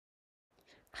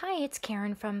Hi, it's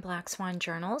Karen from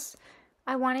Blackswanjournals.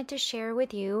 I wanted to share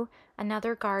with you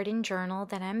another garden journal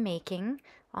that I'm making,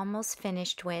 almost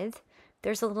finished with.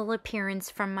 There's a little appearance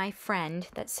from my friend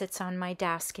that sits on my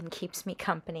desk and keeps me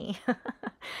company.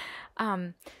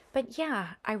 um, but yeah,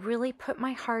 I really put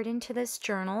my heart into this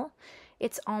journal.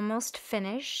 It's almost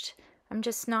finished. I'm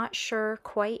just not sure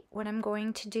quite what I'm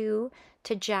going to do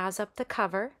to jazz up the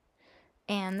cover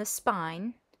and the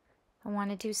spine. I want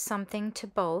to do something to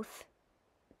both.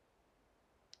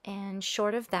 And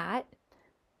short of that,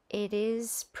 it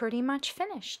is pretty much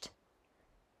finished.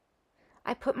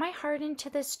 I put my heart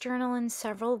into this journal in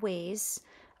several ways.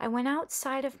 I went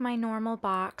outside of my normal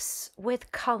box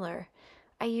with color.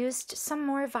 I used some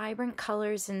more vibrant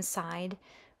colors inside,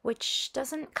 which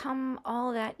doesn't come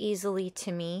all that easily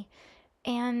to me,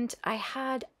 and I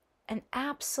had an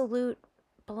absolute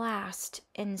blast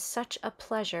and such a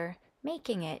pleasure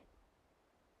making it.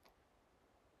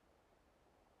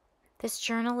 This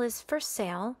journal is for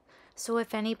sale, so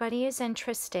if anybody is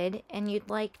interested and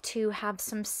you'd like to have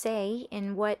some say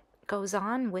in what goes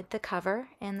on with the cover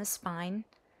and the spine,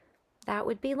 that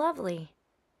would be lovely.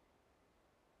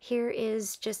 Here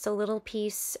is just a little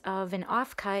piece of an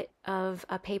offcut of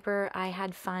a paper I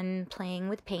had fun playing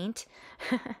with paint,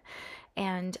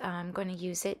 and I'm going to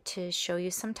use it to show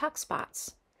you some tuck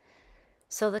spots.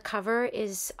 So the cover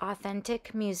is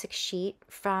authentic music sheet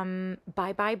from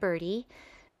Bye Bye Birdie,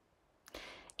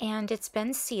 and it's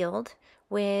been sealed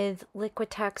with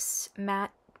Liquitex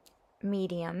matte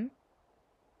medium.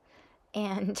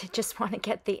 And just want to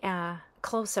get the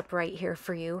close-up right here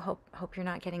for you. Hope you're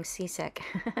not getting seasick.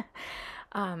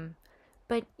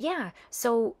 But yeah,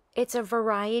 so it's a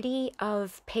variety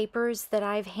of papers that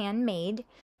I've handmade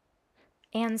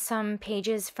and some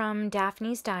pages from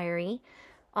Daphne's diary,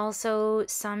 also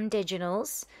some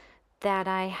digitals that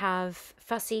I have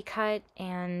fussy cut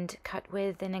and cut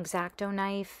with an X-Acto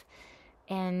knife.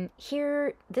 And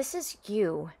here, this is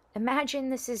you.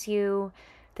 Imagine this is you.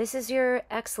 This is your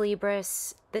ex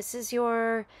libris.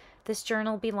 This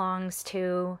journal belongs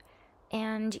to,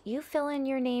 and you fill in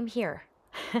your name here.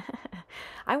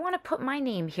 I want to put my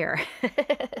name here.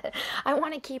 I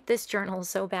want to keep this journal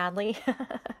so badly.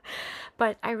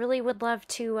 But I really would love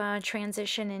to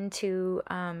transition into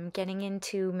getting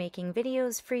into making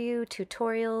videos for you,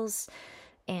 tutorials,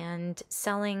 and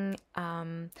selling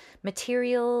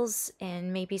materials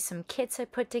and maybe some kits I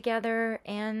put together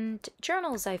and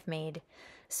journals I've made.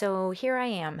 So here I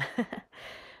am.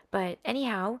 But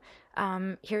anyhow,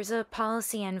 here's a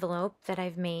policy envelope that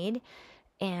I've made,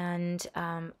 and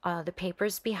the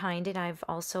papers behind it I've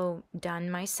also done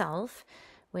myself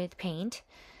with paint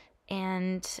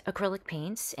and acrylic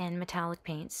paints and metallic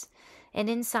paints. And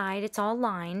inside it's all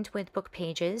lined with book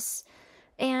pages.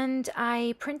 And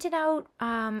I printed out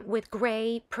with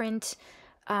gray print.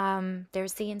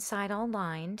 There's the inside all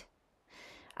lined.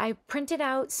 I printed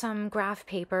out some graph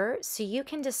paper so you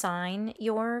can design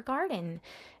your garden.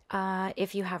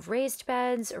 If you have raised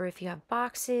beds, or if you have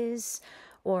boxes,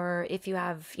 or if you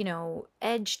have,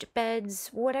 edged beds,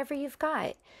 whatever you've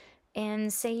got.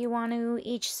 And say you want to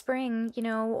each spring,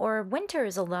 or winter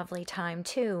is a lovely time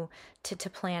too to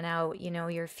plan out,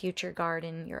 your future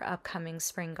garden, your upcoming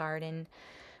spring garden.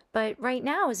 But right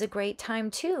now is a great time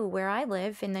too, where I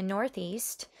live in the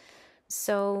Northeast.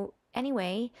 So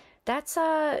anyway, that's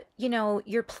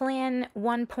your plan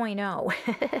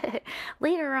 1.0.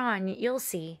 Later on, you'll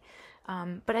see.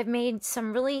 But I've made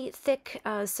some really thick,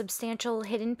 substantial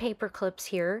hidden paper clips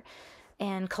here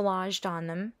and collaged on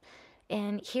them.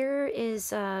 And here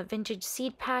is a vintage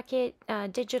seed packet,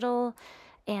 digital,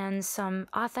 and some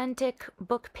authentic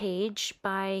book page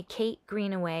by Kate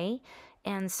Greenaway,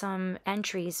 and some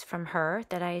entries from her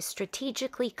that I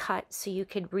strategically cut so you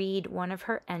could read one of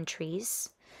her entries.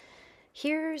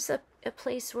 Here's a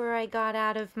place where I got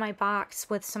out of my box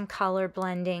with some color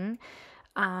blending.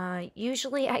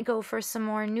 Usually I go for some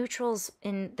more neutrals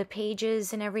in the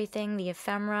pages and everything, the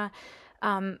ephemera,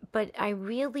 but I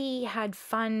really had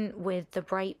fun with the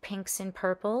bright pinks and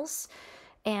purples,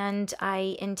 and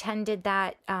I intended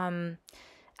that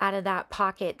out of that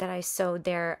pocket that I sewed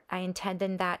there, I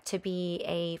intended that to be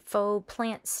a faux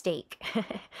plant stake.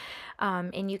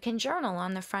 And you can journal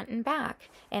on the front and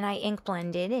back. And I ink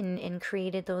blended and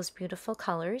created those beautiful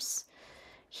colors.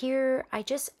 Here, I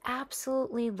just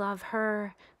absolutely love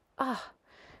her. Oh,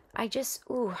 I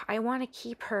want to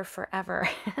keep her forever.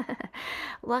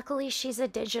 Luckily, she's a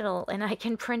digital and I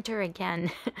can print her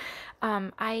again.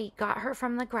 I got her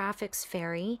from the graphics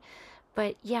fairy.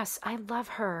 But yes, I love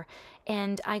her,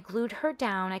 and I glued her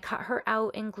down. I cut her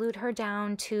out and glued her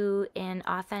down to an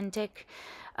authentic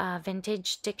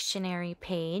vintage dictionary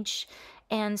page,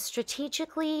 and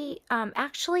strategically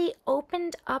actually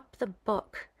opened up the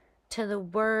book to the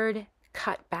word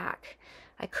cut back.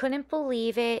 I couldn't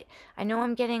believe it. I know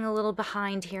I'm getting a little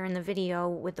behind here in the video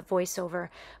with the voiceover,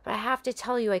 but I have to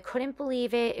tell you, I couldn't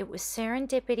believe it. It was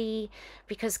serendipity,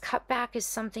 because cutback is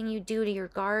something you do to your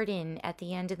garden at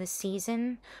the end of the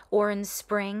season or in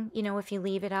spring, you know, if you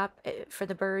leave it up for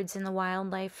the birds and the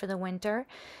wildlife for the winter,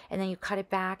 and then you cut it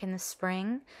back in the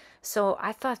spring. So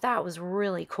I thought that was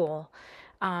really cool.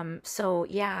 So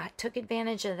yeah, took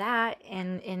advantage of that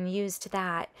and used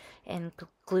that and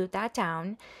glued that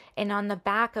down. And on the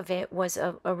back of it was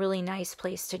a really nice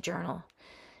place to journal.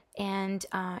 And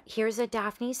here's a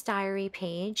Daphne's Diary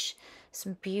page.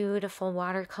 Some beautiful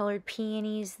watercolored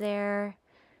peonies there.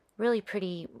 Really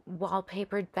pretty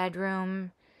wallpapered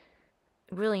bedroom.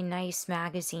 Really nice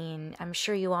magazine. I'm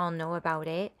sure you all know about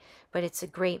it, but it's a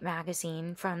great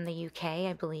magazine from the UK,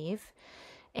 I believe.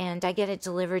 And I get it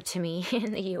delivered to me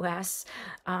in the US.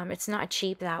 It's not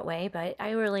cheap that way, but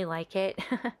I really like it.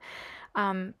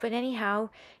 But anyhow,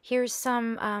 here's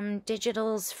some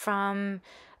digitals from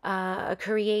a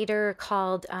creator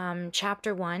called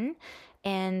Chapter One,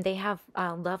 and they have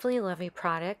lovely, lovely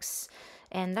products.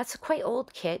 And that's a quite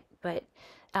old kit, but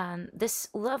this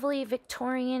lovely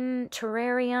Victorian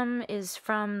terrarium is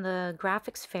from the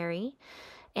Graphics Fairy,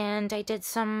 and I did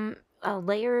some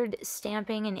layered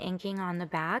stamping and inking on the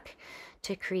back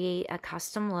to create a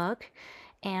custom look,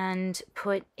 and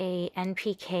put a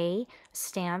NPK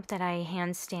stamp that I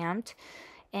hand stamped,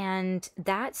 and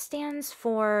that stands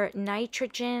for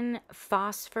nitrogen,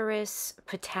 phosphorus,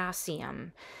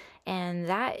 potassium. And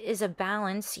that is a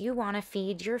balance you want to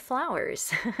feed your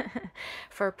flowers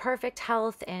for perfect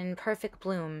health and perfect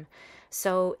bloom.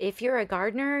 So if you're a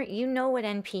gardener, you know what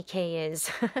NPK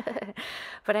is.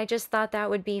 But I just thought that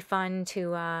would be fun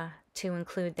to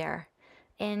include there.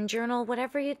 And journal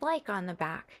whatever you'd like on the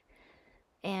back.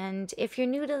 And if you're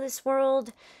new to this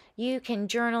world, you can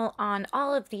journal on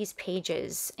all of these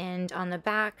pages and on the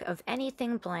back of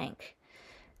anything blank.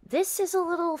 This is a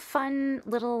little fun,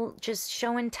 little just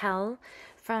show and tell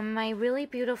from my really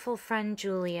beautiful friend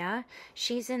Julia.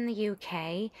 She's in the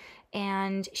UK,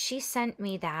 and she sent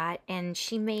me that, and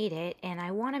she made it, and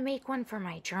I want to make one for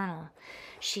my journal.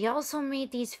 She also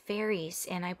made these fairies,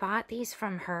 and I bought these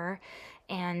from her,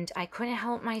 and I couldn't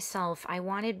help myself. I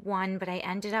wanted one, but I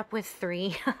ended up with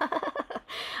three.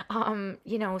 You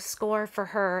know, score for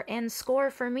her and score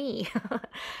for me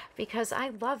because I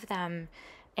love them.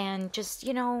 And just,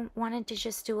 you know, wanted to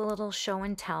just do a little show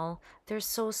and tell. They're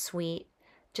so sweet.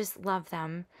 Just love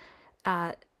them.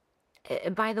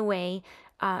 By the way,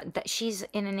 that she's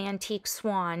in an antique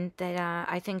swan that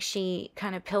I think she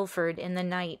kind of pilfered in the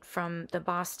night from the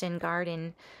Boston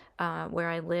Garden where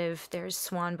I live. There's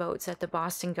swan boats at the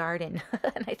Boston Garden,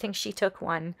 and I think she took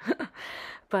one.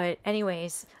 But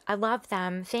anyways, I love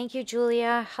them. Thank you,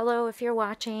 Julia. Hello, if you're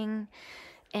watching.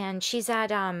 And she's at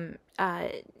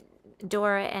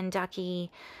Dora and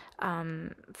Ducky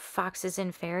Foxes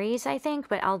and Fairies, I think,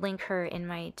 but I'll link her in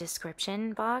my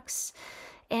description box.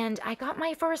 And I got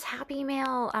my first Happy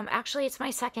Mail. Actually, it's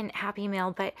my second Happy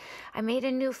Mail, but I made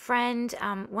a new friend.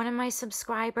 One of my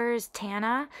subscribers,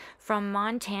 Tana from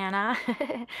Montana,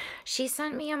 she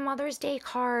sent me a Mother's Day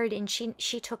card, and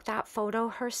she took that photo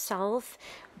herself.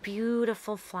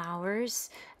 Beautiful flowers,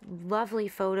 lovely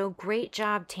photo. Great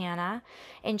job, Tana.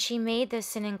 And she made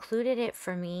this and included it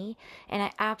for me, and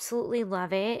I absolutely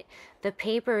love it. The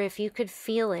paper, if you could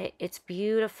feel it, it's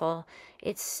beautiful.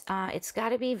 It's got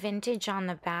to be vintage on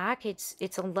the back.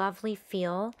 It's a lovely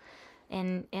feel,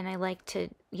 and I like to,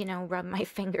 you know, rub my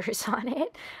fingers on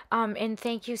it. And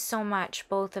thank you so much,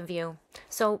 both of you.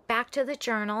 So back to the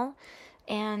journal,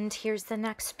 and here's the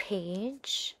next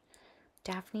page.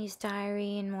 Daphne's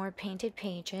Diary and more painted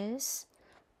pages.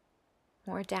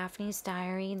 More Daphne's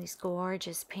Diary, these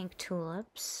gorgeous pink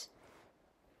tulips.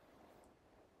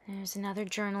 There's another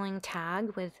journaling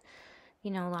tag with, you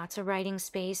know, lots of writing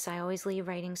space. I always leave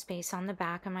writing space on the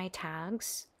back of my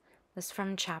tags. This is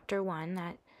from Chapter One,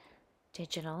 that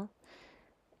digital.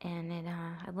 And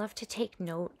I love to take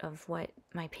note of what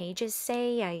my pages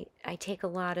say. I take a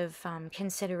lot of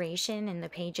consideration in the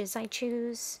pages I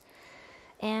choose.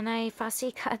 And I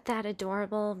fussy cut that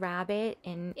adorable rabbit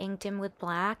and inked him with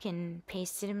black and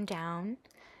pasted him down.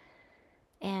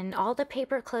 And all the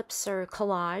paper clips are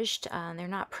collaged. They're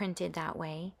not printed that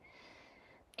way.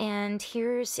 And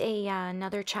here's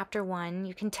another Chapter One.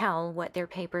 You can tell what their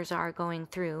papers are going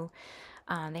through.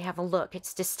 They have a look.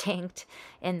 It's distinct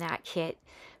in that kit.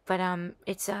 But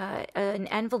it's an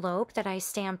envelope that I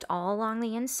stamped all along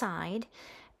the inside.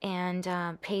 and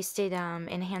pasted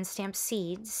in hand stamped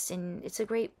seeds. And it's a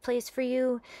great place for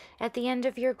you at the end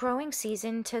of your growing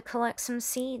season to collect some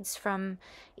seeds from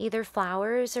either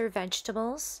flowers or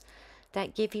vegetables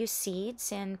that give you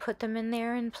seeds, and put them in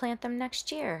there and plant them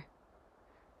next year.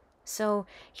 So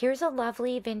here's a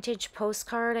lovely vintage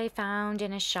postcard I found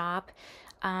in a shop.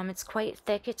 It's quite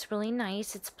thick, it's really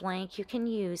nice, it's blank, you can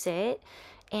use it.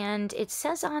 And it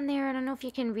says on there, I don't know if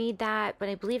you can read that, but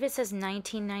I believe it says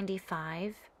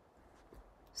 1995.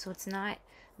 So it's not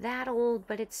that old,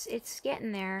 but it's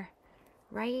getting there,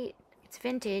 right? It's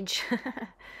vintage.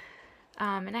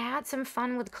 And I had some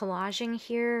fun with collaging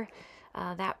here.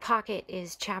 That pocket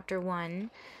is chapter 1,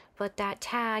 but that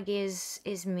tag is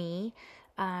me.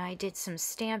 I did some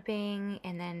stamping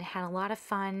and then had a lot of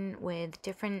fun with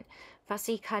different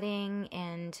fussy cutting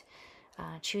and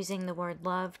choosing the word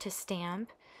love to stamp.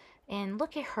 And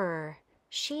look at her.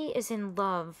 She is in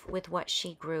love with what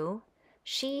she grew.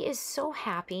 She is so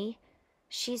happy.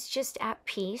 She's just at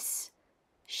peace.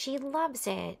 She loves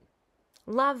it.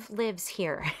 Love lives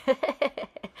here.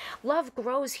 Love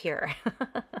grows here.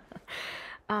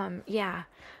 Yeah.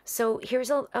 So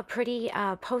here's a pretty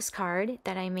postcard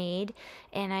that I made,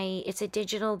 and it's a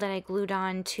digital that I glued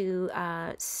on to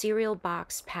cereal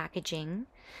box packaging,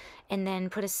 and then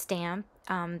put a stamp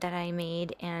that I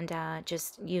made, and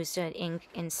just used an ink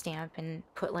and stamp and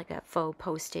put like a faux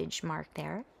postage mark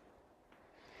there.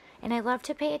 And I love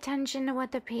to pay attention to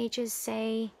what the pages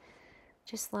say.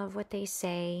 Just love what they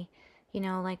say, you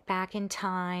know, like back in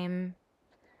time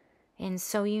and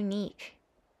so unique,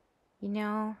 you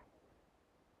know.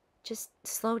 Just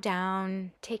slow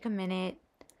down, take a minute,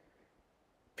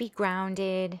 be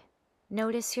grounded,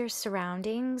 notice your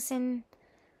surroundings, and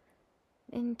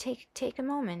take a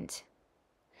moment.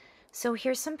 So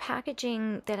here's some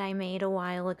packaging that I made a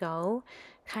while ago,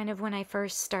 kind of when I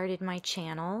first started my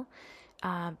channel,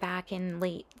 back in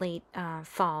late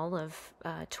fall of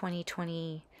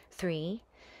 2023.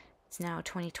 It's now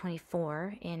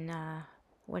 2024 in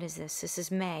what is this? This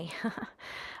is May.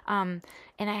 And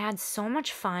I had so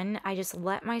much fun. I just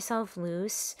let myself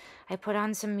loose. I put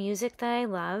on some music that I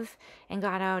love and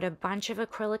got out a bunch of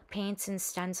acrylic paints and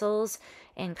stencils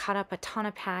and cut up a ton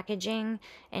of packaging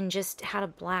and just had a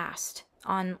blast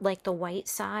on like the white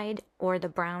side or the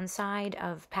brown side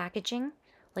of packaging,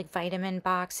 like vitamin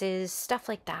boxes, stuff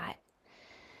like that.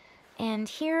 And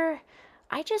here,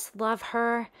 I just love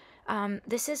her.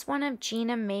 This is one of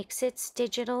Gina Makes It's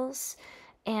digitals,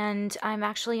 and I'm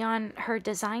actually on her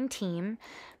design team,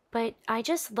 but I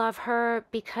just love her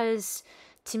because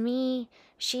to me,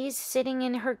 she's sitting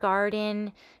in her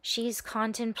garden, she's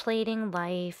contemplating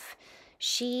life,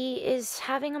 she is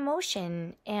having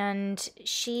emotion, and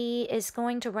she is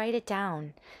going to write it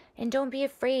down. And don't be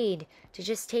afraid to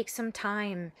just take some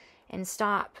time and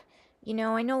stop. You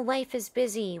know, I know life is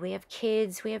busy. We have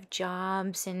kids, we have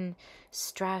jobs and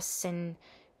stress, and,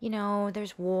 you know,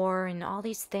 there's war and all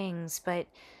these things. But,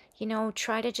 you know,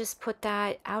 try to just put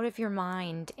that out of your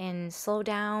mind and slow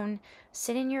down,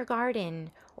 sit in your garden,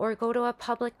 or go to a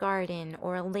public garden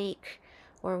or a lake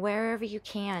or wherever you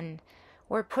can.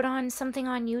 Or put on something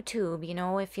on YouTube, you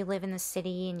know, if you live in the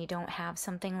city and you don't have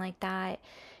something like that.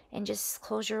 And just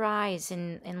close your eyes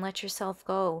and let yourself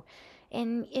go.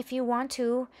 And if you want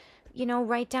to, you know,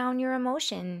 write down your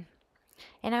emotion.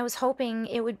 And I was hoping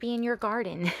it would be in your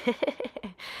garden.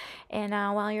 And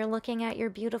while you're looking at your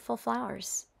beautiful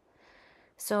flowers.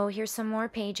 So here's some more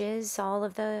pages. All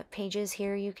of the pages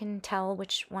here, you can tell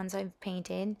which ones I've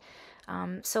painted.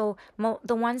 So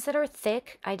the ones that are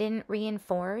thick, I didn't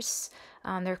reinforce.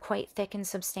 They're quite thick and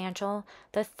substantial.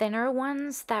 The thinner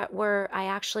ones that I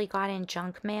actually got in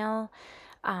junk mail,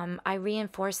 I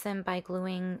reinforced them by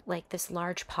gluing like this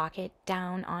large pocket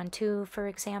down onto, for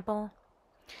example.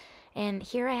 And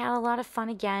here I had a lot of fun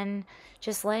again,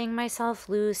 just letting myself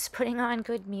loose, putting on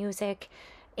good music,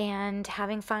 and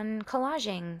having fun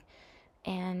collaging.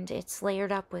 And it's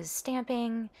layered up with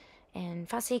stamping and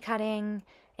fussy cutting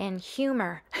and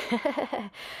humor.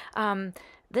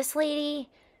 This lady,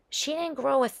 she didn't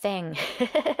grow a thing.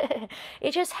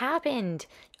 It just happened.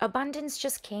 Abundance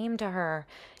just came to her.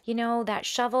 You know, that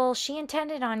shovel, she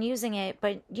intended on using it,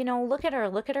 but, you know, look at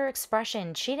her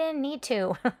expression. She didn't need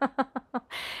to.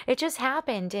 It just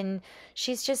happened, and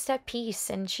she's just at peace,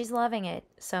 and she's loving it.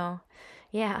 So,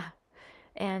 yeah.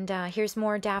 And here's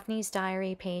more Daphne's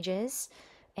Diary pages,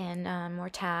 and more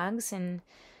tags. And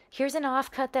here's an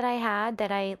offcut that I had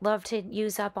that I love to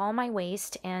use up all my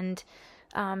waste. And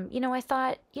you know, I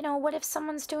thought, you know, what if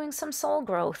someone's doing some soul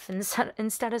growth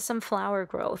instead of some flower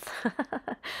growth?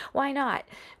 Why not?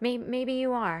 Maybe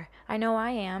you are. I know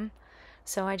I am.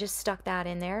 So I just stuck that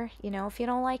in there. You know, if you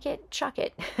don't like it, chuck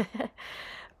it.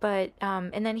 But,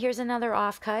 and then here's another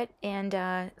offcut, and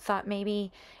thought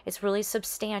maybe it's really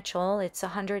substantial. It's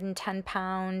 110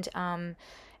 pound,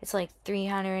 it's like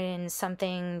 300 and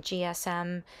something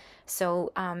GSM.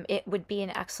 So it would be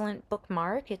an excellent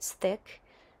bookmark. It's thick,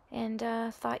 and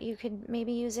thought you could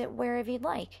maybe use it wherever you'd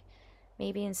like.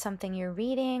 Maybe in something you're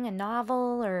reading, a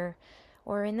novel,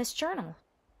 or in this journal.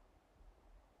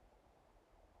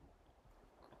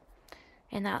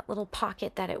 And that little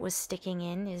pocket that it was sticking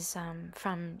in is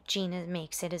from Gina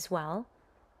Makes It as well.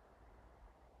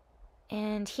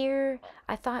 And here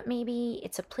I thought maybe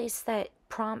it's a place that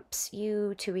prompts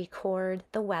you to record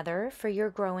the weather for your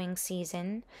growing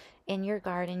season in your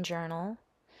garden journal.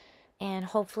 And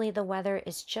hopefully the weather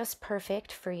is just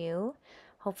perfect for you.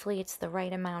 Hopefully it's the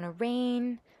right amount of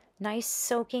rain, nice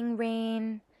soaking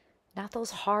rain, not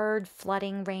those hard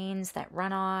flooding rains that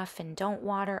run off and don't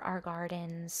water our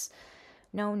gardens.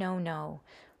 No, no, no.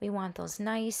 We want those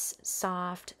nice,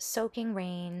 soft, soaking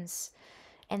rains,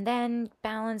 and then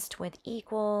balanced with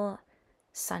equal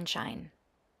sunshine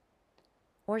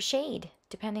or shade,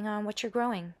 depending on what you're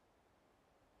growing.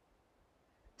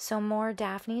 So more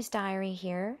Daphne's Diary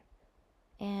here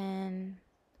and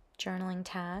journaling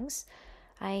tags.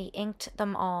 I inked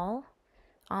them all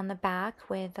on the back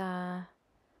with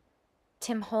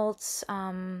Tim Holtz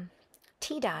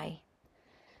tea dye.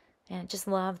 And I just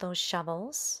love those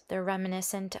shovels. They're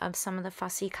reminiscent of some of the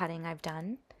fussy cutting I've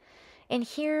done. And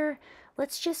here,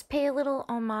 let's just pay a little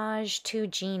homage to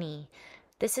Jeannie.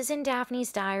 This is in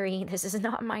Daphne's Diary. This is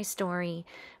not my story,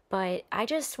 but I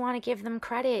just want to give them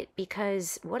credit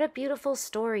because what a beautiful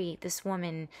story, this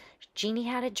woman. Jeannie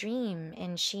had a dream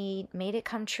and she made it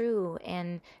come true.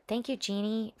 And thank you,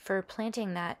 Jeannie, for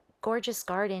planting that gorgeous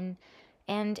garden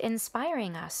and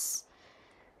inspiring us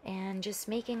and just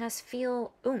making us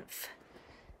feel oomph.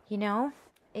 You know,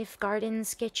 if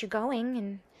gardens get you going,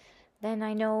 and then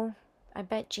I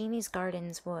bet Jeannie's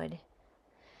gardens would.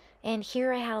 And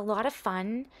here I had a lot of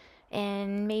fun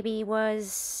and maybe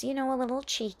was, you know, a little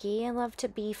cheeky. I love to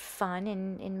be fun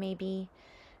and maybe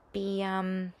be,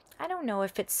 I don't know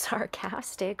if it's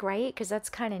sarcastic, right? Because that's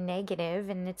kind of negative,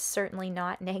 and it's certainly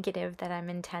not negative that I'm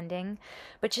intending,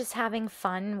 but just having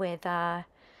fun with,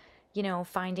 you know,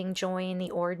 finding joy in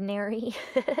the ordinary.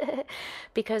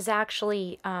 Because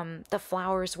actually, the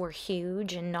flowers were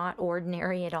huge and not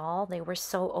ordinary at all. They were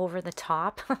so over the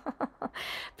top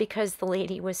because the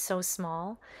lady was so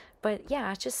small. But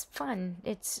yeah, it's just fun.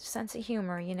 It's a sense of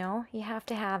humor, you know? You have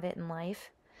to have it in life.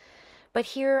 But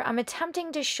here I'm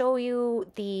attempting to show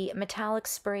you the metallic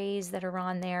sprays that are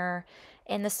on there,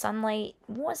 and the sunlight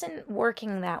wasn't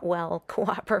working that well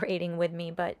cooperating with me,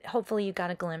 but hopefully you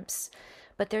got a glimpse.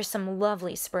 But there's some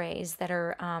lovely sprays that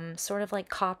are sort of like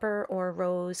copper or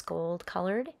rose gold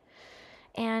colored.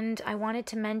 And I wanted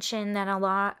to mention that a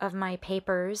lot of my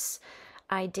papers,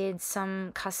 I did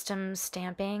some custom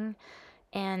stamping,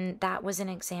 and that was an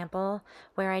example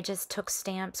where I just took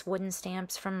stamps, wooden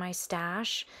stamps from my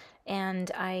stash, and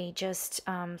I just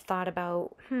thought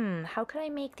about, how could I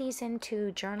make these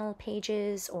into journal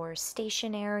pages or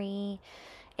stationery,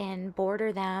 and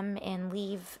border them and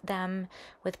leave them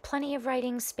with plenty of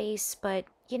writing space, but,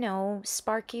 you know,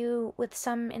 spark you with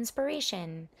some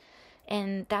inspiration.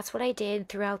 And that's what I did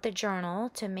throughout the journal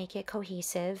to make it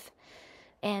cohesive.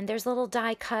 And there's a little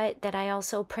die cut that I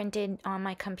also printed on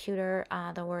my computer,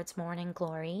 the words Morning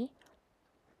Glory.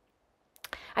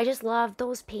 I just love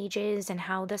those pages and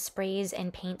how the sprays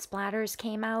and paint splatters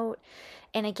came out.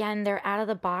 And again, they're out of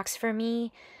the box for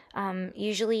me.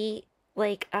 Usually,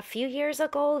 like a few years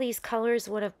ago, these colors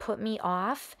would have put me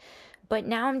off. But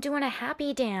now I'm doing a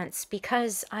happy dance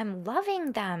because I'm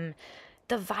loving them.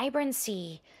 The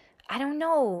vibrancy. I don't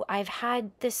know. I've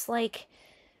had this like,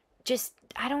 just,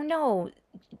 I don't know,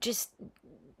 just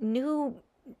new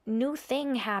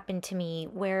thing happen to me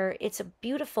where it's a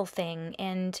beautiful thing,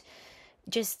 and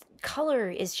just color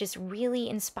is just really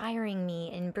inspiring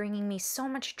me and bringing me so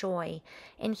much joy.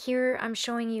 And here I'm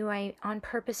showing you, I on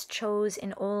purpose chose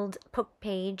an old book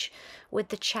page with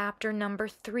the chapter number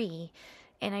 3.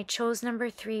 And I chose number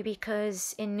 3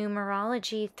 because in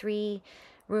numerology, 3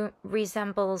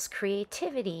 resembles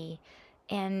creativity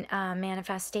and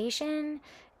manifestation.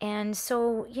 And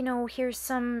so, you know, here's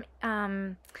some,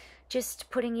 just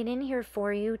putting it in here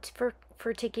for you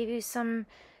to give you some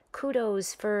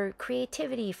kudos for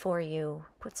creativity for you.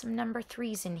 Put some number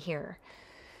 3s in here.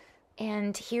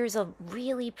 And here's a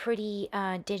really pretty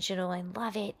digital. I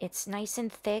love it. It's nice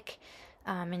and thick,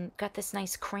 and got this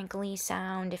nice crinkly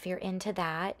sound if you're into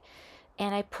that.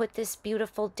 And I put this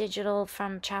beautiful digital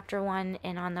from chapter 1,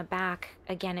 and on the back,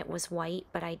 again, it was white,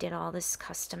 but I did all this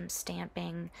custom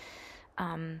stamping.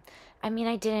 I mean,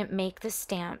 I didn't make the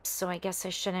stamps, so I guess I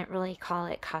shouldn't really call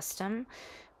it custom.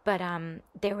 But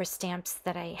there were stamps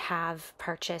that I have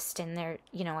purchased, and they're,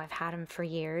 you know, I've had them for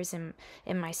years in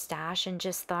my stash, and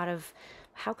just thought of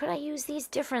how could I use these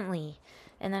differently?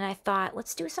 And then I thought,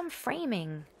 let's do some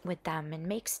framing with them and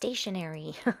make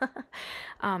stationery.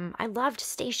 I loved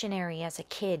stationery as a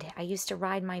kid. I used to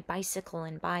ride my bicycle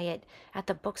and buy it at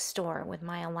the bookstore with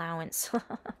my allowance.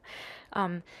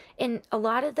 In a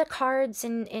lot of the cards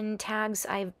and tags,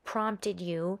 I've prompted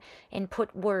you and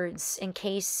put words in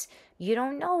case you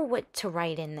don't know what to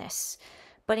write in this.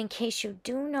 But in case you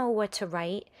do know what to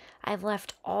write, I've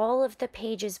left all of the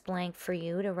pages blank for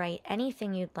you to write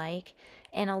anything you'd like.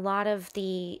 And a lot of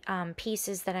the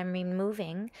pieces that I'm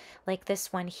removing, like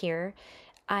this one here,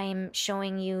 I'm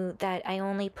showing you that I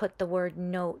only put the word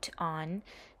note on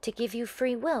to give you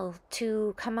free will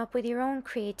to come up with your own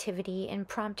creativity and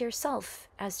prompt yourself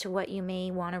as to what you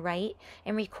may want to write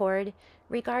and record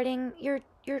regarding your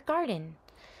garden.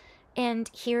 And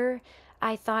here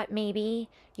I thought maybe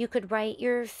you could write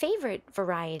your favorite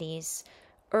varieties.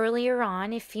 Earlier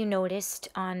on, if you noticed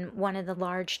on one of the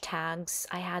large tags,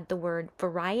 I had the word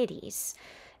varieties.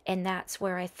 And that's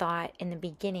where I thought in the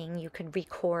beginning you could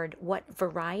record what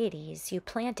varieties you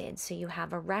planted so you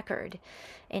have a record.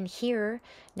 And here,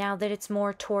 now that it's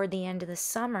more toward the end of the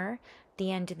summer,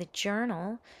 the end of the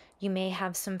journal, you may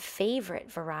have some favorite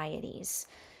varieties.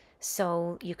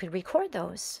 So you could record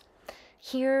those.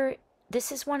 Here,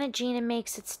 this is one of Gina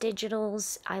Makes Its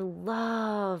Digitals. I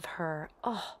love her.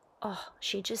 Oh,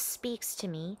 she just speaks to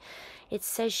me. It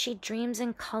says she dreams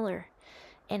in color.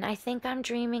 And I think I'm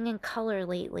dreaming in color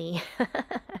lately.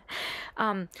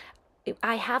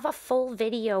 I have a full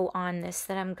video on this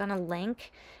that I'm gonna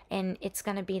link, and it's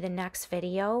gonna be the next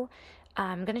video.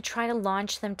 I'm gonna try to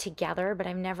launch them together, but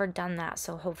I've never done that,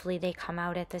 so hopefully they come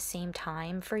out at the same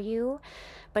time for you.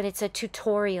 But it's a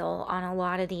tutorial on a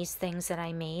lot of these things that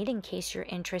I made in case you're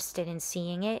interested in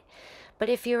seeing it. But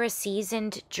if you're a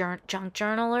seasoned junk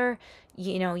journaler,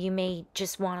 you know, you may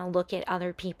just want to look at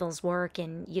other people's work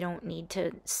and you don't need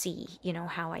to see, you know,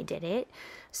 how I did it.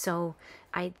 So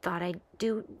I thought I'd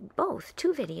do both,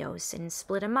 two videos, and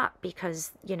split them up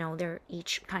because, you know, they're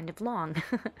each kind of long.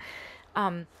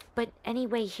 But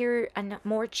anyway, here,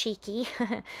 more cheeky.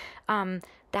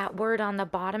 That word on the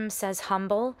bottom says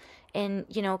humble. And,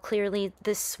 you know, clearly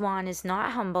this swan is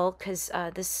not humble because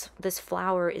this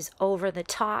flower is over the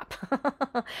top.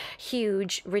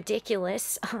 Huge,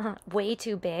 ridiculous, way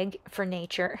too big for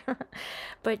nature.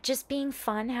 But just being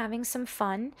fun, having some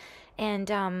fun.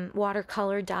 And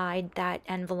watercolor dyed that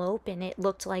envelope, and it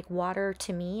looked like water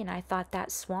to me, and I thought that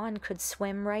swan could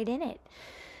swim right in it.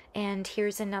 And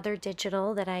here's another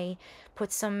digital that I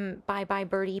put some Bye Bye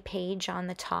Birdie page on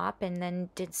the top and then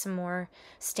did some more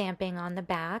stamping on the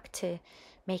back to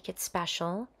make it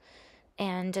special.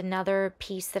 And another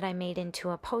piece that I made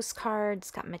into a postcard.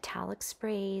 It's got metallic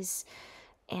sprays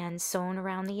and sewn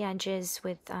around the edges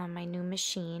with my new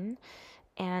machine.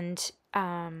 And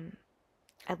I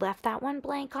left that one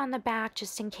blank on the back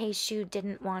just in case you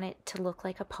didn't want it to look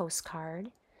like a postcard.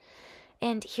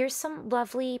 And here's some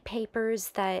lovely papers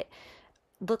that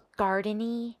look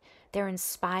gardeny. They're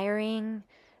inspiring.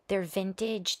 They're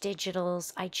vintage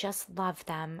digitals. I just love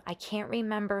them. I can't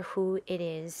remember who it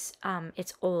is.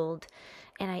 It's old.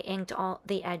 And I inked all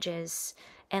the edges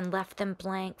and left them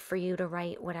blank for you to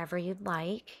write whatever you'd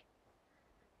like.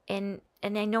 And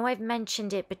I know I've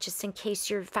mentioned it, but just in case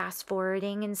you're fast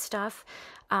forwarding and stuff,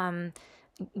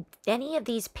 any of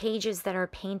these pages that are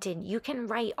painted, you can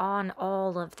write on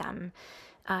all of them.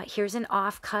 Here's an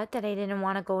offcut that I didn't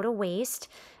want to go to waste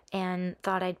and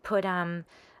thought I'd put, I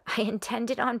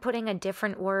intended on putting a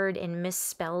different word and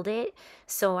misspelled it.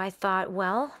 So I thought,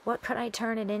 well, what could I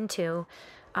turn it into?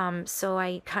 So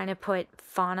I kind of put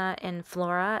fauna and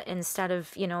flora instead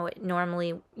of, you know,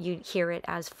 normally you hear it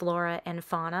as flora and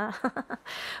fauna.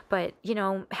 But, you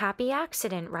know, happy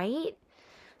accident, right?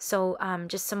 So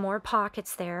just some more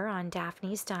pockets there on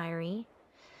Daphne's diary.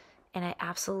 And I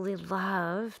absolutely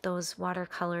love those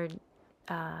watercolored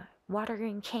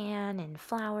watering can and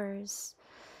flowers.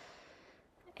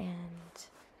 And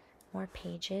more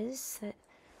pages that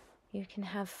you can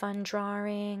have fun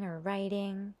drawing or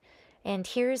writing. And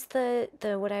here's the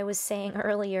what I was saying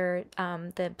earlier,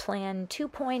 the plan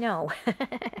 2.0.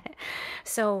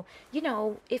 So, you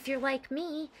know, if you're like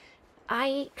me,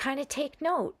 I kind of take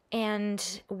note.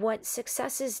 And what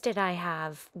successes did I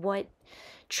have? What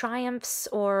triumphs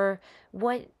or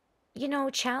what you know,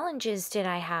 challenges did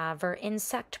I have, or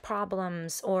insect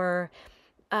problems, or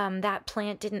that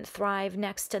plant didn't thrive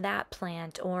next to that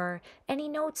plant, or any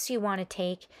notes you want to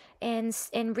take and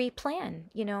replan,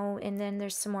 you know, and then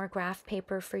there's some more graph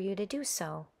paper for you to do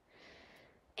so.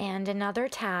 And another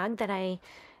tag that I,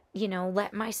 you know,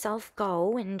 let myself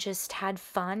go and just had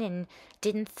fun and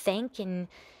didn't think. And,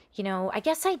 you know, I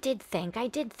guess I did think. I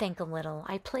did think a little.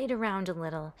 I played around a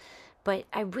little, but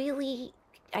I really,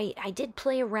 I did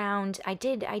play around. I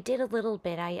did a little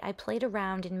bit. I played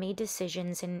around and made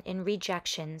decisions and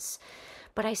rejections,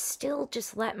 but I still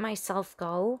just let myself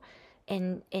go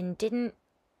and didn't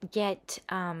get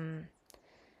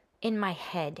in my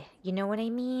head. You know what I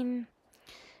mean?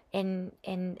 And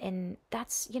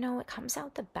that's, you know, it comes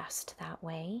out the best that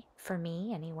way for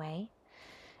me anyway.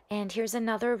 And here's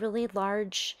another really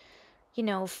large, you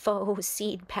know, faux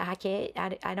seed packet.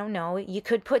 I don't know, you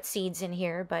could put seeds in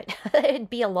here, but it'd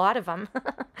be a lot of them.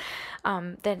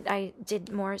 That I did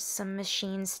some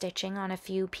machine stitching on a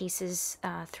few pieces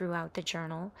throughout the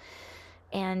journal.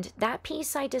 And that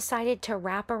piece I decided to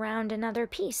wrap around another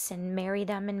piece and marry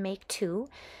them and make two.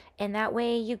 And that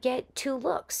way you get two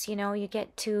looks, you know, you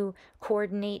get to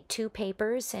coordinate two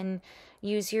papers and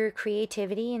use your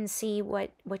creativity and see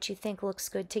what you think looks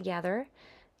good together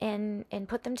and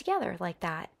put them together like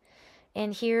that.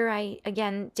 And here I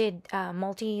again did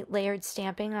multi-layered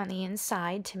stamping on the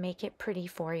inside to make it pretty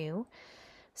for you.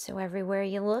 So everywhere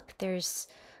you look, there's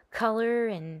color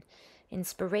and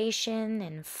inspiration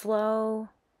and flow.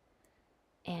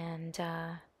 And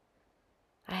I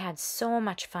had so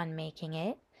much fun making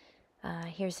it.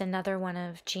 Here's another one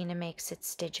of Gina Makes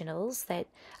Its Digitals that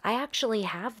I actually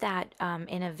have that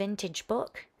in a vintage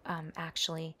book.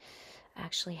 Actually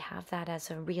have that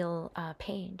as a real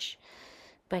page.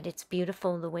 But it's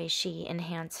beautiful the way she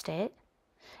enhanced it.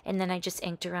 And then I just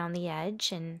inked around the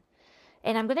edge, and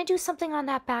I'm going to do something on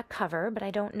that back cover, but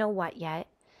I don't know what yet.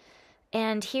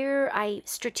 And here I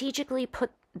strategically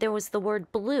put, there was the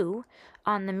word blue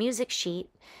on the music sheet,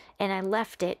 and I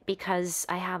left it because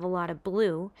I have a lot of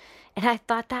blue, and I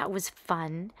thought that was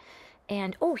fun.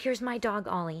 And oh, here's my dog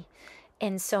Ollie.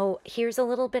 And so here's a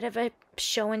little bit of a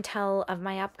show and tell of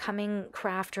my upcoming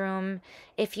craft room.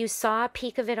 If you saw a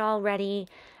peek of it already,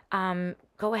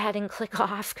 go ahead and click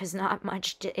off because not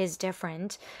much is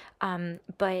different.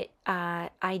 But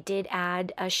I did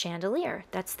add a chandelier.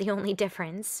 That's the only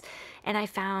difference. And I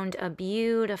found a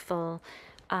beautiful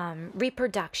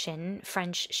reproduction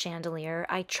French chandelier.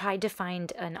 I tried to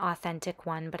find an authentic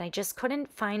one, but I just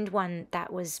couldn't find one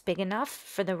that was big enough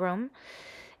for the room.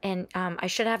 And I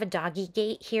should have a doggy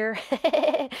gate here,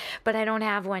 but I don't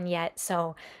have one yet.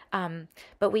 So,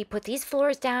 but we put these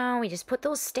floors down. We just put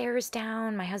those stairs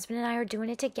down. My husband and I are doing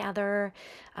it together.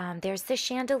 There's the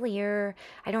chandelier.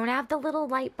 I don't have the little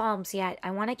light bulbs yet.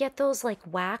 I want to get those like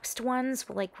waxed ones,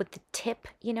 like with the tip,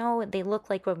 you know, they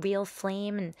look like a real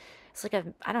flame, and it's like a,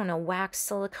 I don't know, wax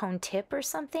silicone tip or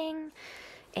something.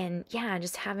 And yeah,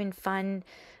 just having fun.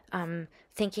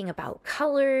 Thinking about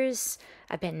colors.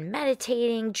 I've been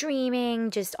meditating,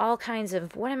 dreaming, just all kinds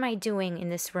of what am I doing in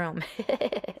this room.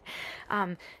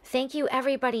 Thank you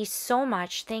everybody so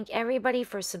much. Thank everybody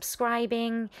for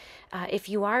subscribing. If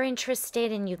you are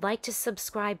interested and you'd like to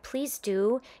subscribe, please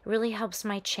do. It really helps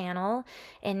my channel.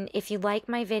 And if you like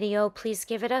my video, please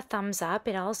give it a thumbs up.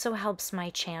 It also helps my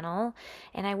channel,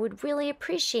 and I would really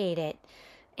appreciate it.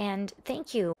 And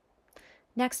thank you.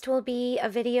 Next will be a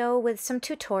video with some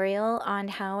tutorial on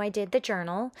how I did the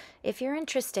journal, if you're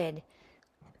interested.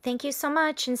 Thank you so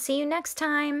much, and see you next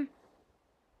time.